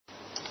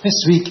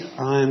This week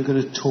I'm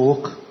going to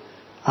talk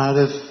out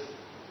of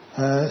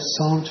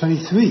Psalm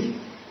 23.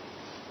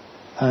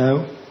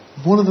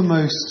 One of the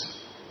most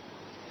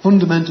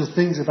fundamental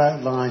things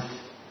about life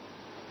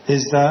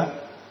is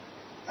that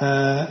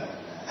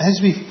as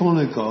we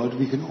follow God,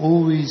 we can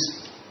always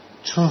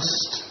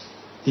trust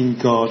in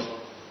God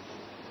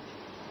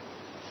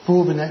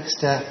for the next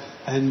step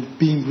and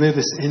being with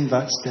us in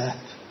that step,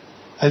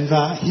 and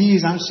that He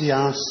is actually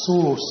our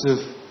source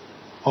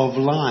of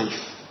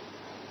life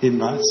in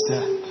that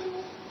step.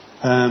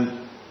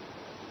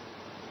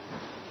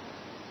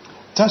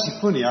 It's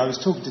actually funny, I was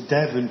talking to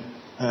Devon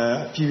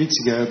a few weeks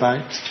ago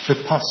about the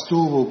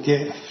pastoral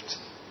gift,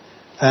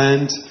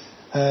 and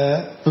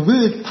the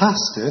word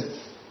pastor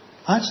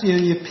actually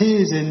only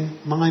appears in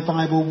my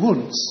Bible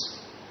once,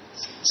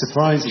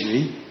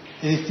 surprisingly,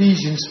 in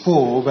Ephesians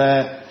 4,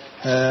 where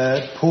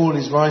Paul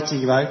is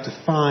writing about the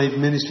 5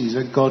 ministries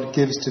that God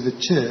gives to the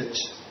church.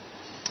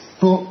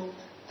 But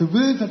the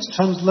word that's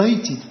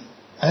translated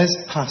as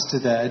pastor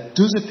there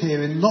does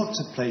appear in lots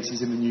of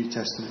places in the New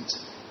Testament.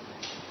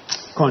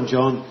 Come on,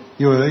 John,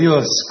 you're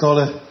a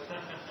scholar.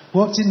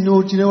 Do you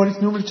know what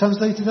it's normally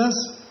translated as?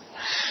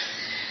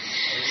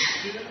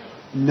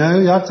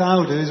 No, that's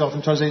how it is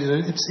often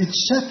translated.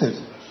 It's shepherd.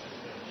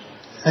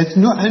 It's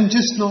not, and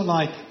just not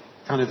like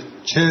kind of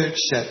church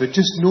shepherd,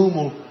 just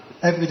normal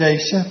everyday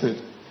shepherd.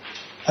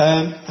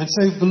 And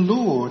so the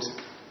Lord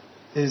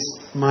is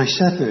my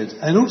shepherd.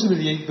 And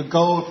ultimately the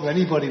goal for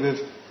anybody with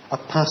a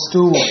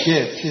pastoral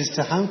gift is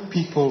to help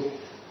people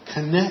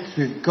connect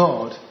with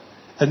God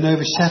and know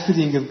the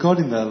shepherding of God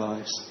in their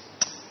lives.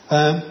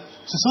 So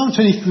Psalm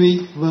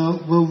 23,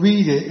 we'll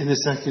read it in a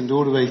second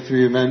all the way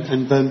through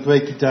and then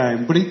break it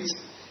down. But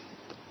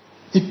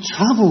it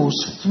travels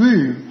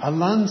through a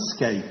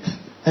landscape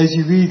as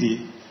you read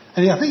it.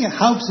 And I think it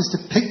helps us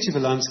to picture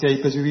the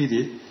landscape as we read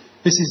it.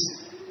 This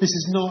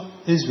is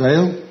not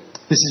Israel.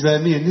 This is where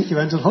me and Nicky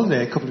went on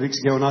holiday a couple of weeks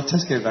ago on our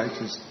Tesco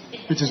vouchers,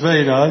 which was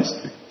very nice.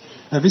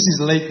 This is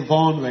Lake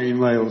Vaughan in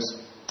Wales.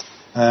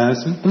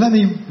 But let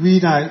me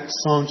read out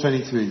Psalm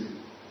 23.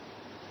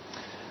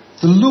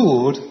 The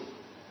Lord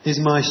is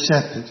my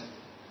shepherd.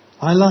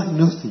 I lack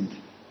nothing.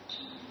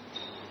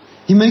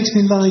 He makes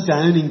me lie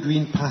down in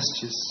green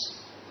pastures.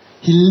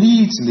 He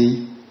leads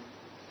me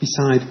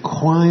beside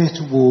quiet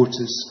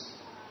waters.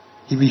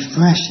 He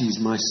refreshes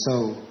my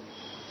soul.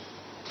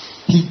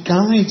 He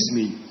guides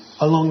me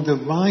along the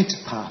right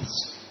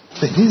paths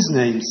for His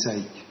name's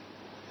sake.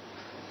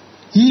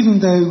 Even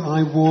though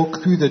I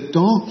walk through the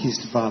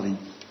darkest valley,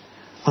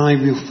 I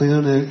will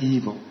fear no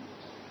evil.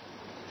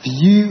 For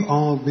You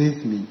are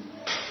with me.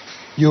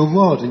 Your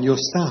rod and Your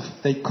staff,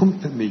 they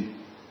comfort me.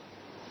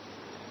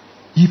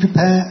 You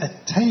prepare a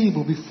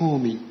table before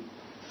me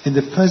in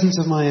the presence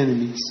of my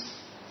enemies.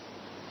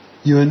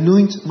 You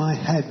anoint my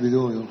head with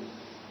oil.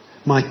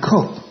 My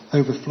cup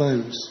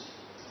overflows.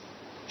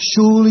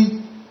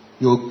 Surely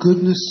Your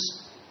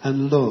goodness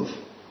and love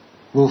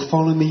will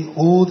follow me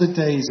all the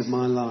days of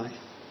my life,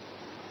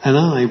 and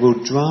I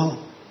will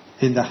dwell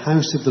in the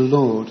house of the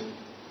Lord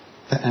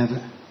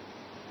forever.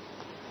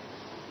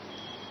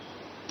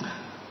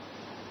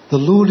 The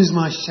Lord is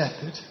my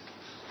shepherd.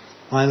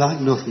 I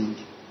lack nothing.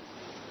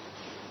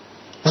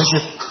 There's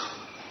a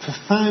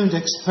profound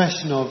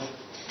expression of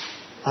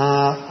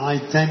our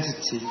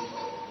identity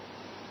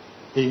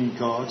in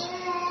God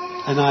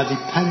and our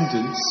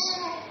dependence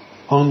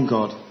on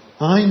God.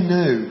 I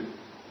know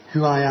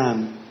who I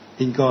am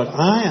in God.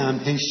 I am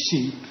His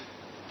sheep,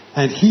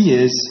 and He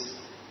is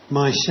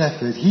my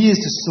shepherd. He is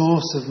the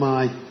source of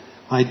my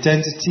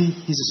identity.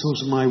 He's the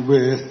source of my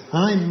worth.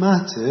 I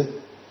matter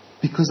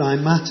because I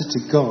matter to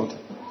God.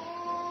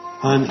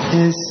 I'm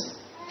His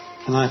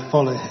and I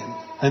follow Him.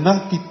 And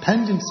that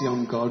dependency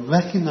on God,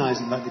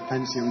 recognizing that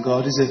dependency on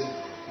God, is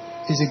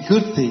a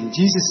good thing.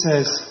 Jesus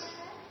says,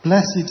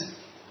 "Blessed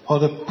are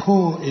the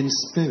poor in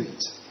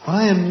spirit."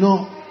 I am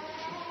not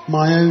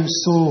my own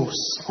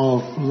source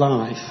of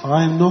life.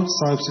 I am not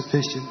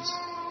self-sufficient.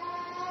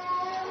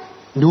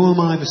 Nor am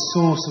I the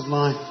source of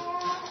life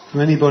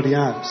for anybody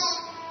else.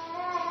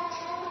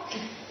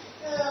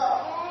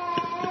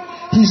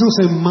 He's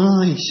also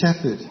my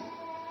shepherd.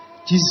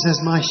 Jesus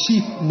says, "My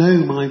sheep know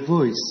my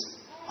voice."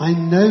 I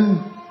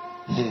know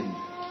Him.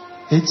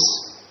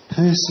 It's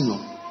personal.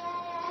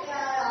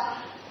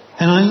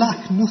 And I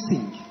lack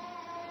nothing.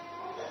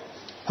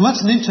 And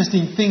that's an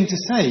interesting thing to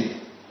say.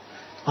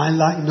 I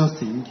lack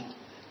nothing.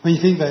 When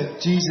you think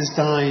that Jesus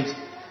died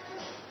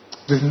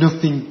with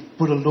nothing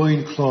but a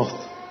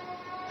loincloth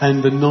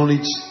and the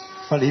knowledge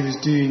that He was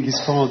doing His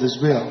Father's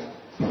will.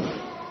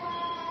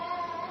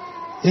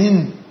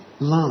 In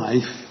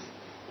life,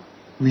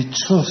 we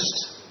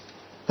trust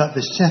that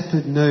the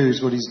shepherd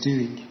knows what He's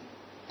doing.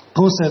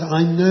 Paul said,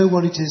 "I know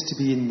what it is to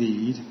be in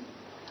need,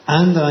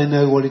 and I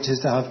know what it is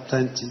to have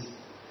plenty.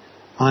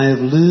 I have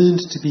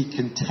learned to be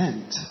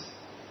content,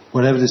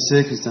 whatever the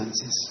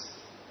circumstances.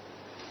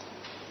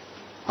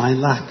 I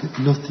lack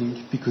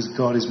nothing because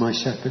God is my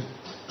shepherd."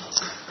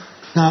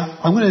 Now,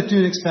 I'm going to do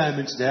an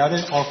experiment today. I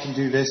don't often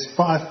do this,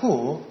 but I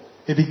thought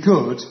it'd be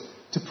good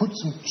to put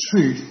some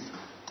truth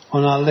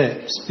on our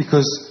lips,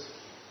 because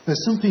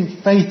there's something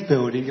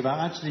faith-building about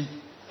actually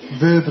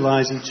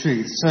verbalising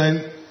truth.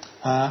 So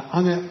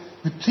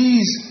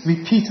please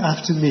repeat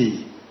after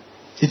me.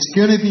 It's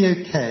going to be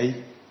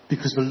okay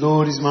because the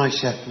Lord is my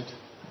shepherd.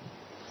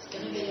 It's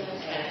going to be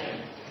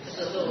okay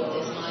because the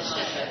Lord is my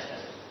shepherd.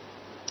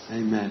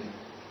 Amen.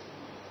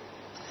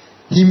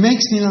 He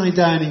makes me lie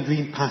down in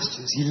green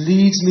pastures. He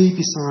leads me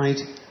beside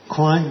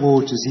quiet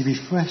waters. He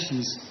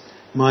refreshes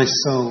my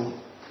soul.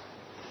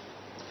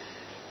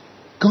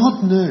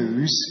 God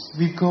knows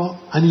we've got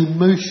an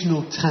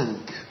emotional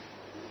tank.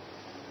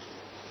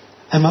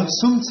 And that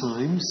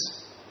sometimes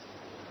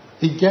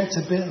it gets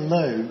a bit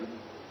low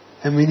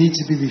and we need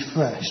to be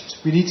refreshed.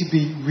 We need to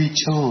be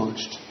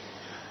recharged.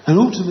 And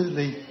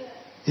ultimately,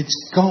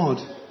 it's God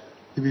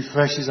who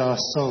refreshes our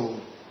soul.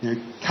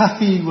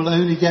 Caffeine will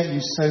only get you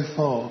so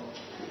far.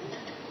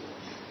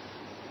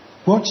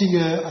 Watching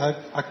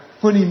a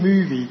funny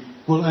movie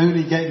will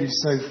only get you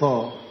so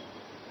far.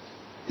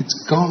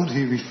 It's God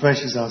who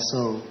refreshes our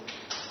soul.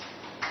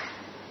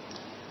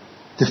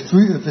 The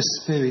fruit of the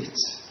Spirit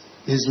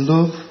is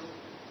love,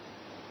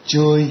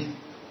 joy,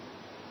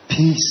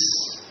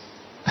 peace,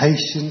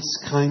 patience,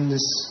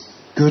 kindness,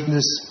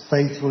 goodness,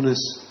 faithfulness,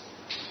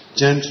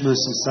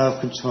 gentleness and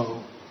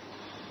self-control.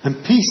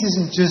 And peace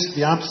isn't just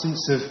the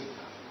absence of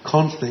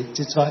conflict.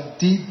 It's like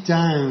deep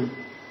down,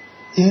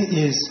 it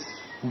is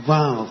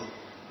wow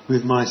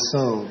with my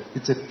soul.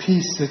 It's a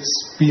peace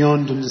that's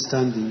beyond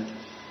understanding.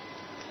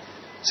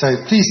 So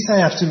please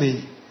say after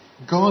me,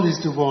 God is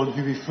the one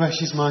who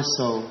refreshes my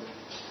soul.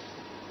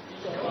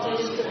 God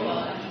is the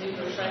one who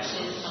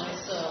refreshes my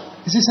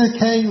soul. Is this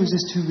okay or is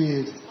this too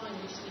weird?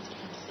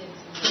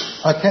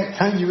 Okay,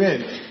 count you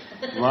in.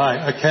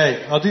 Right,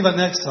 okay. I'll do that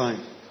next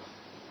time.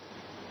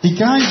 He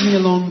guides me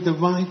along the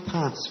right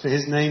paths for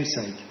his name's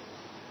sake.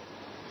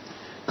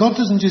 God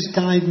doesn't just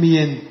guide me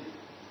in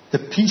the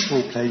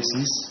peaceful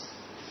places.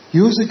 He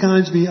also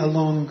guides me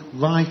along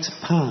right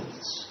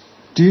paths,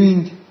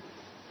 doing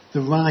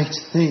the right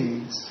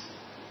things.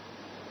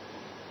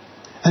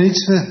 And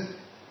it's for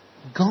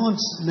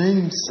God's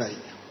name's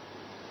sake.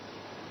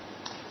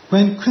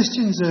 When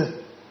Christians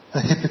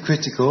are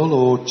hypocritical,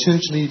 or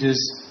church leaders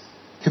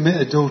commit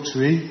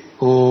adultery,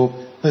 or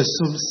there's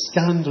some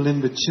scandal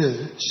in the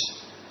church,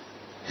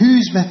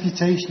 whose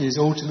reputation is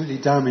ultimately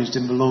damaged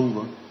in the long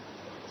run?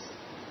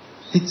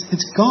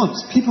 It's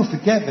God's. People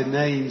forget the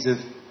names of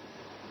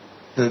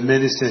the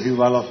minister who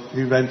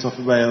went off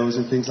the rails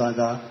and things like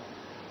that.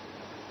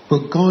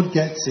 But God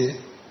gets it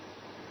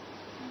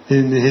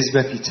in his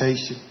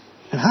reputation.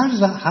 And how does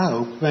that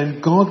help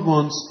when God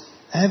wants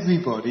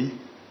everybody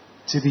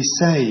to be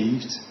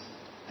saved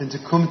and to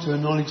come to a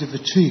knowledge of the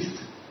truth?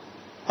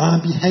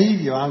 Our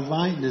behaviour, our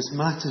rightness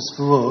matters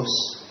for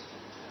us,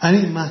 and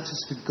it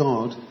matters for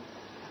God,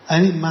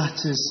 and it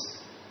matters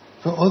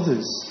for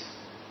others.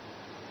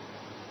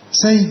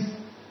 Say,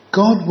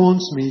 God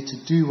wants me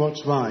to do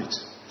what's right.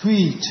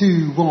 3,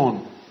 2, 1.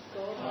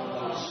 God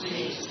wants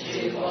me to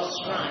do what's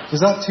right.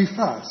 Was that too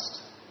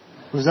fast?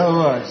 Was that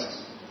alright?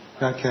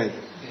 Okay.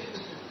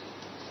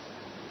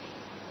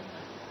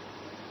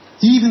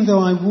 Even though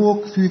I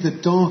walk through the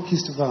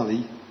darkest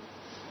valley,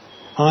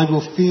 I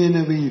will fear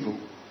no evil.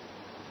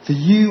 For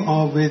you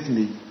are with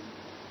me.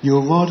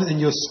 Your rod and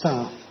your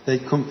staff, they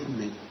comfort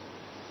me.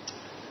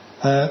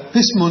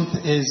 This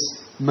month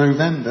is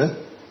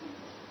Movember,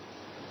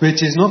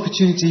 which is an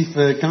opportunity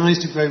for guys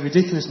to grow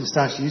ridiculous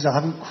moustaches. I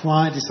haven't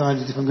quite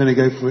decided if I'm going to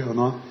go for it or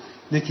not.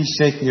 Nikki's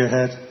shaking her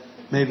head.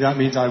 Maybe that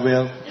means I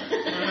will.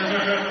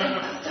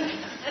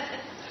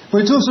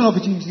 But it's also an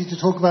opportunity to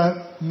talk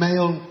about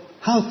male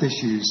health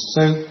issues.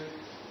 So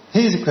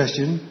here's a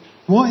question.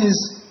 What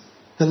is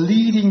the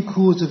leading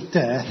cause of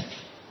death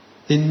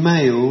in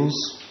males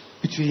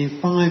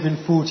between 5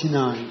 and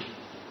 49?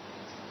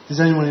 Does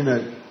anyone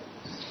know?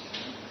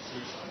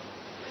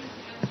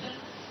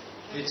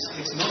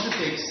 It's not the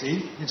big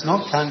C, it's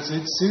not cancer,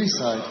 it's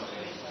suicide.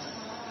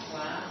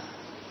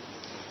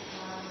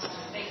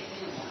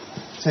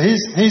 So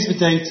here's the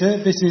data.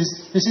 This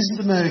isn't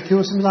America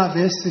or something like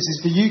this. This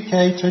is the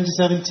UK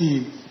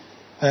 2017.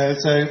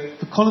 So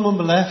the column on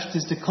the left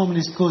is the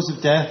commonest cause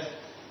of death.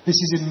 This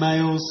is in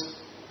males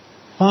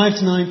 5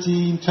 to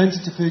 19, 20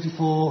 to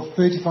 34,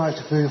 35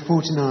 to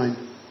 49.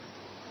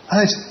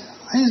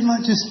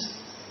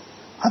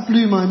 That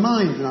blew my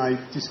mind when I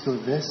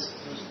discovered this.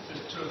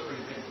 There's 2 or 3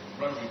 people,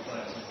 rugby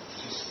players,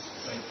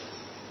 they've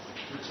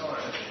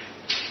retired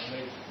and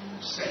they've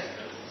said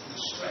that the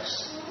stress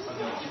and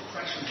the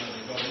depression that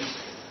they've got into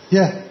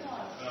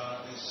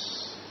it's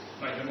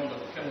made them want to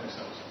kill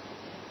themselves.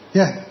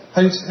 Yeah,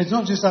 and it's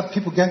not just that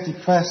people get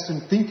depressed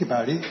and think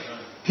about it.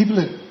 People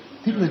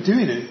are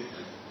doing it.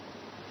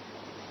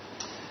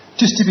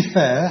 Just to be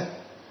fair,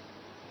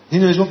 he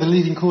knows what the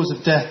leading cause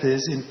of death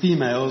is in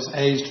females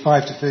aged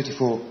 5 to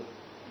 34.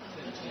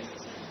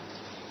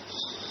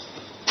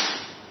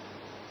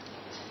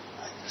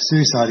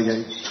 Suicide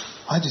again.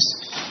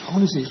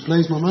 Honestly, it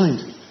blows my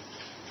mind.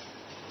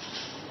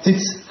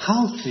 It's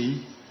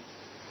healthy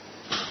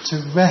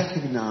to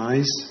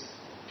recognise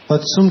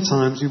But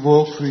sometimes we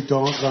walk through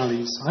dark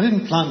valleys. I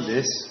didn't plan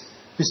this.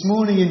 This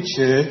morning in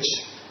church,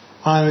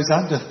 I was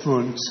at the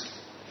front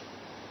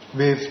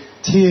with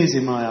tears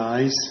in my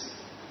eyes,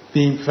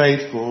 being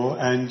prayed for,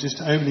 and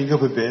just opening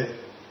up a bit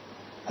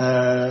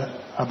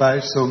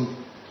about some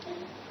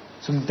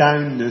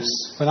downness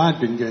that I'd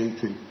been going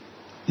through.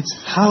 It's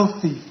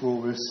healthy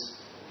for us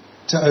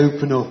to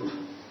open up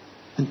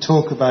and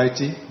talk about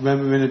it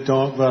when we're in a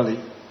dark valley.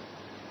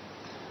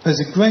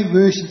 There's a great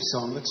worship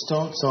song that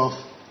starts off,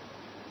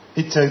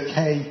 "It's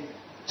okay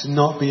to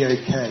not be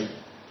okay.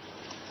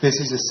 This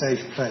is a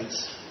safe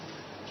place."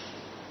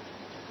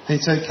 And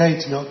it's okay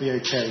to not be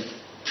okay.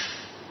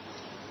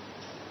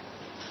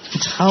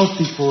 It's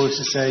healthy for us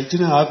to say, "Do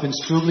you know, I've been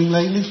struggling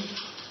lately,"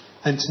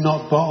 and to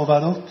not bottle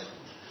that up.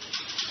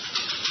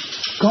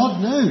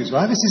 God knows,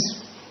 right?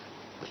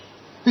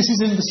 This is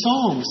in the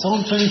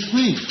Psalm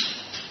 23.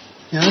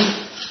 You know,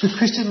 the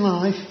Christian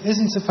life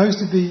isn't supposed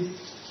to be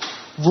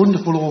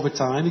wonderful all the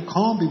time. It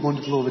can't be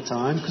wonderful all the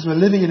time because we're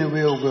living in a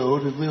real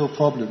world with real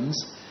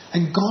problems.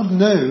 And God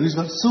knows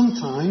that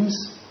sometimes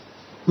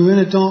we're in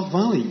a dark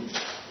valley.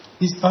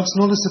 That's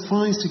not a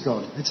surprise to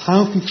God. It's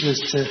healthy for us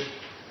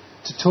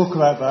to talk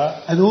about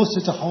that and also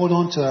to hold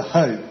on to a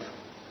hope.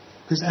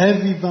 Because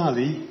every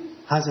valley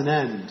has an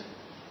end.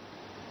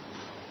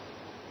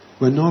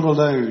 We're not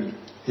alone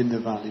in the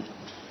valley.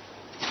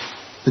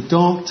 The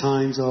dark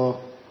times are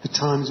the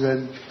times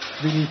when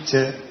we need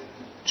to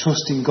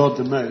trust in God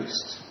the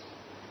most.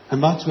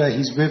 And that's where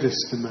He's with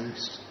us the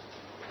most.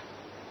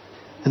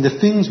 And the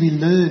things we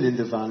learn in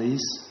the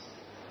valleys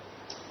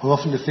are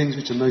often the things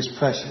which are most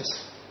precious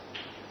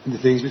and the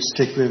things which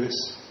stick with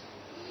us.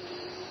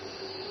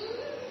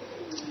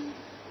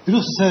 It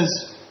also says,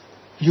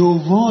 "Your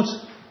rod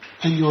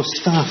and your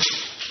staff,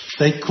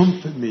 they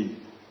comfort me."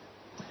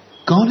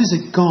 God is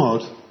a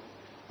God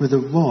with a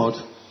rod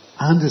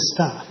and a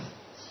staff.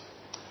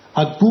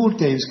 At Board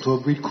Games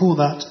Club, we'd call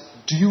that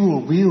dual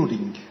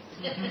wielding.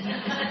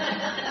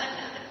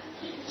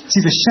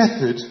 See, the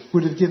shepherd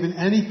would have given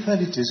any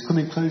predators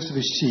coming close to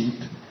the sheep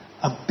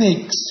a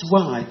big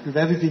swipe with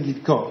everything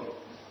he'd got.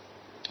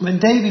 When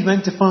David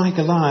went to fight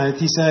Goliath,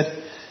 he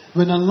said,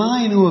 "When a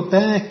lion or a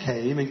bear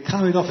came and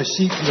carried off a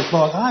sheep from the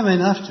flock, I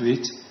went after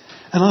it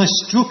and I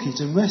struck it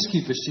and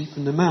rescued the sheep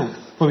from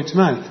its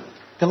mouth.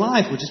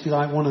 Goliath would just be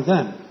like one of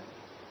them."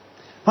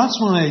 That's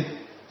why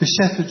the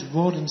shepherd's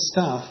rod and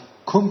staff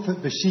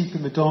comfort the sheep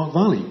in the dark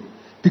valley,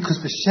 because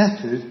the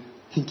shepherd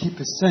can keep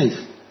us safe.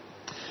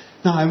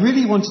 Now, I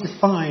really wanted to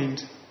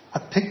find a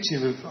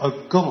picture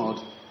of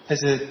God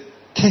as a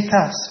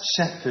kick-ass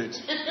shepherd,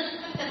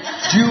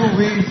 dual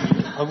wielding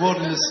a rod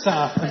and a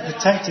staff and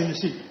protecting the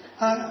sheep.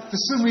 For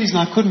some reason,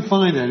 I couldn't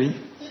find any.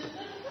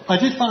 I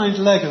did find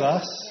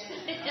Legolas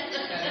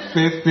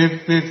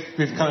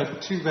with kind of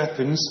two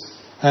weapons,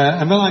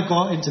 and then I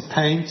got into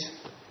paint,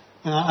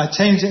 and I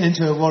changed it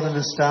into a rod and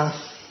a staff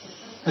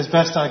as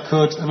best I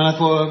could, and then I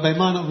thought, well, they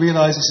might not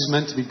realise this is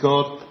meant to be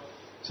God,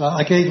 so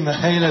I gave him a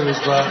halo as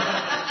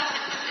well.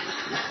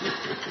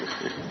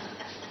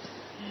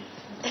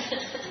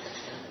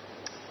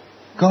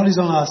 God is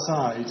on our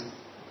side,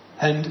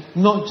 and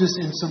not just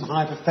in some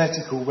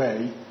hypothetical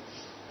way.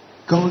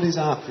 God is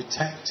our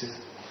protector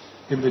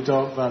in the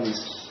dark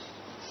valleys.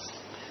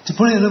 To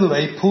put it another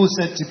way, Paul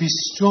said to be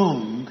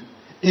strong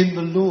in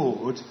the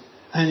Lord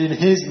and in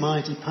His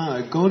mighty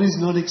power. God is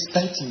not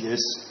expecting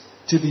us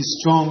to be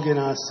strong in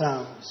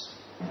ourselves.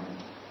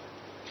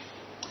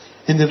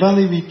 In the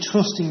valley, we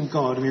trust in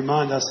God and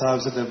remind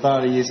ourselves that the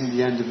valley isn't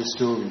the end of the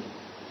story.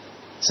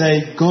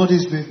 Say, "God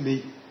is with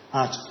me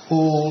at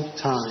all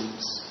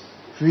times."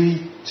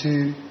 3,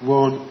 2,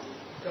 1.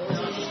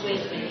 God is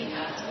with me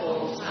at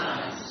all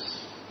times.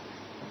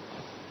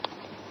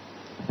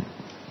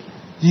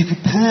 You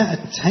prepare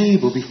a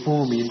table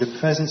before me in the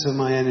presence of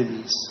my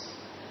enemies.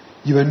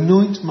 You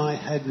anoint my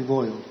head with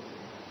oil.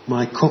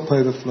 My cup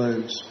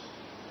overflows.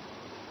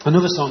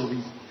 Another song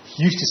we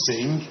used to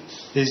sing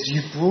is,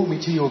 "You brought me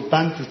to your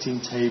banqueting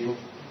table.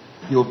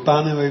 Your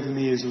banner over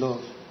me is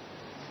love."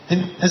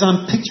 And as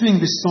I'm picturing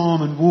this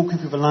psalm and walking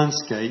through the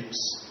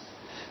landscapes,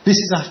 this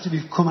is after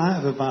we've come out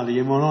of a valley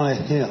and we're on a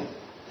hill.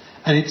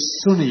 And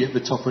it's sunny at the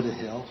top of the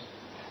hill.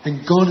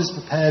 And God has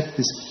prepared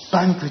this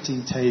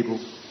banqueting table.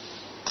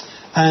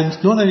 And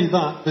not only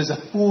that, there's a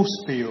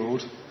force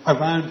field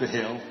around the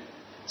hill.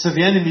 So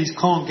the enemies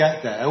can't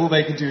get there. All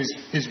they can do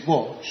is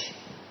watch.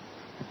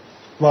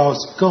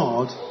 Whilst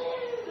God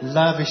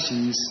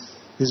lavishes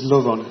His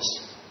love on us.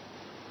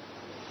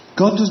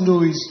 God doesn't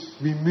always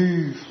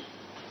remove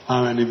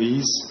our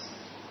enemies.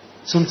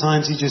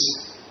 Sometimes He just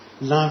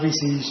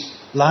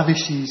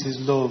lavishes His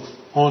love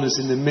on us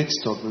in the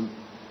midst of them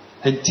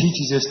and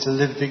teaches us to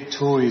live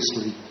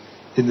victoriously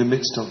in the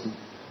midst of them.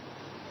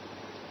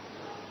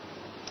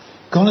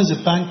 God has a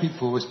banquet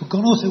for us, but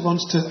God also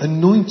wants to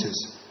anoint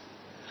us.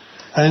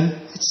 And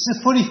it's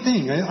a funny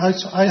thing.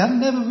 I had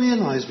never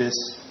realised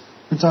this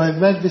until I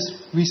read this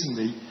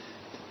recently.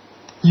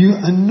 You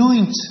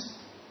anoint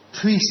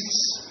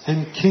priests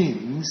and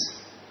kings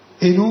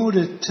in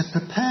order to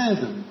prepare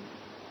them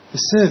the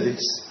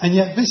service. And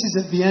yet this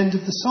is at the end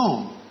of the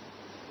psalm.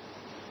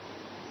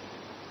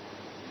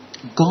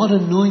 God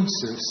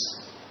anoints us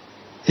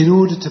in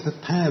order to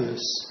prepare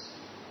us.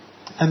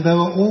 And there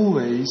are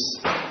always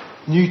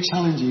new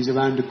challenges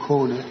around the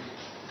corner.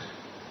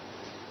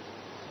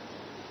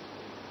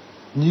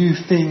 New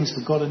things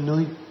for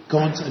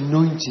God's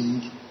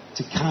anointing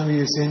to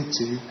carry us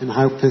into and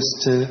help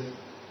us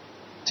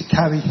to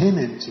carry Him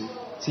into.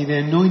 See, the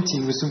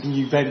anointing was something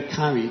you then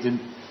carried, and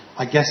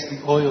I guess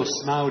the oil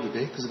smelled a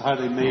bit because of how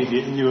they made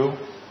it, and you were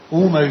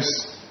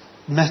almost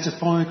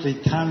metaphorically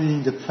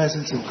carrying the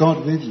presence of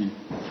God with you.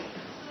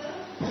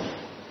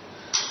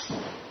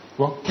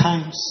 What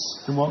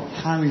counts and what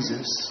carries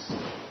us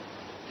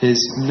is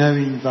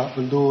knowing that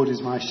the Lord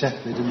is my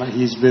shepherd and that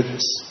He is with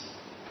us.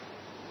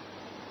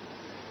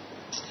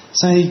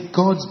 Say,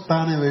 God's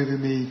banner over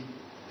me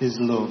is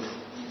love.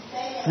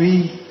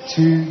 3,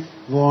 2,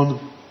 1.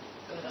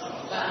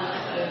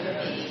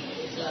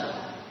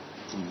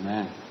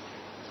 Amen.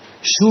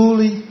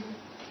 Surely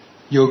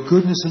your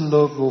goodness and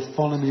love will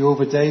follow me all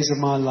the days of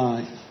my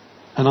life,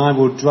 and I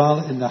will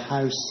dwell in the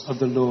house of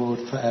the Lord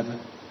forever.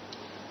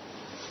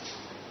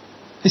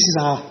 This is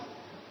our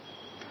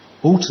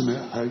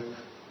ultimate hope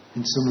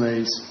in some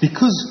ways.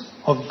 Because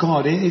of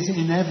God, it is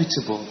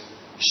inevitable.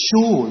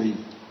 Surely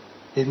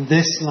in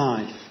this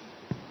life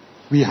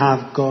we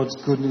have God's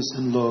goodness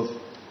and love,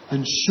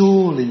 and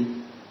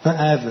surely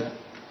forever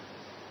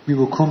we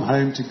will come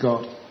home to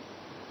God.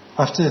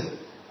 After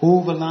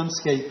all the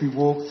landscape we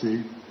walk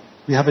through,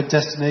 we have a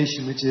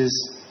destination which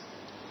is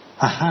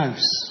a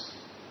house,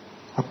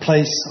 a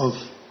place of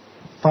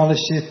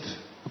fellowship,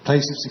 a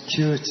place of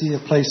security, a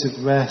place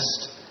of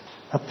rest,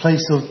 a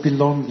place of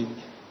belonging.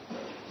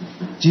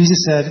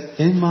 Jesus said,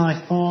 in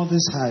my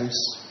Father's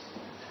house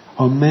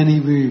are many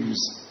rooms,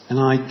 and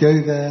I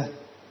go there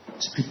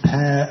to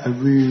prepare a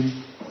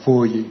room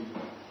for you.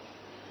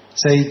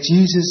 Say,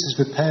 Jesus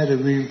has prepared a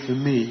room for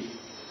me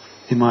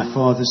in my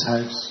Father's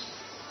house.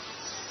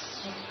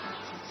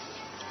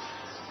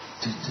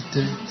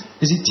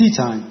 Is it tea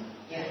time?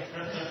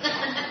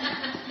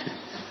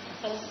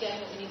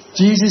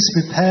 Jesus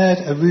prepared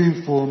a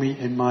room for me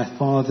in my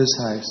Father's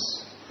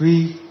house.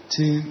 3,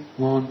 2,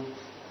 1.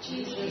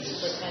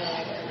 Jesus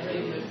prepared a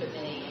room for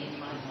me in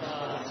my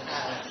Father's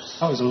house.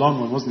 That was a long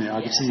one, wasn't it?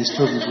 I could see you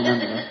struggling to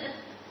remember that.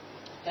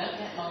 Don't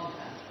get longer.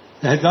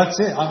 Yeah, that's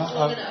it.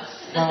 Long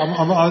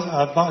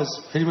enough. That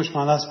was pretty much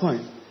my last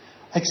point.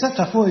 Except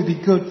I thought it'd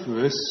be good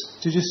for us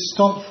to just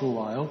stop for a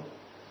while.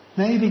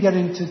 Maybe get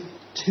into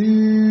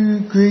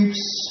 2 groups.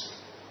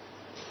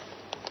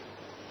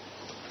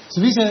 So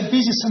these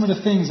are some of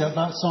the things that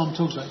psalm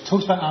talks about. It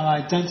talks about our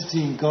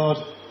identity in God.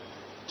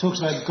 It talks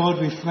about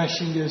God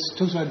refreshing us. It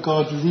talks about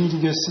God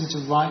leading us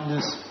into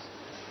rightness.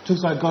 It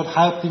talks about God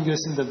helping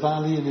us in the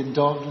valley and in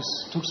darkness.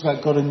 It talks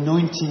about God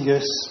anointing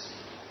us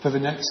for the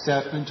next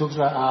step. And it talks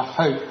about our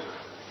hope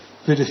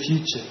for the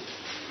future.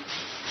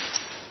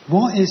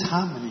 What is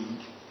happening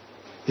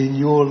in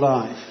your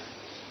life?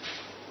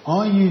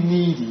 Are you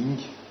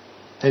needing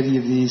any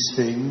of these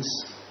things?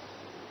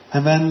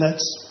 And then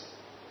let's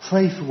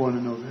pray for one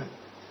another,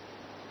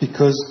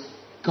 because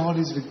God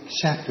is the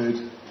shepherd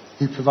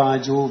who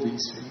provides all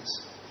these things.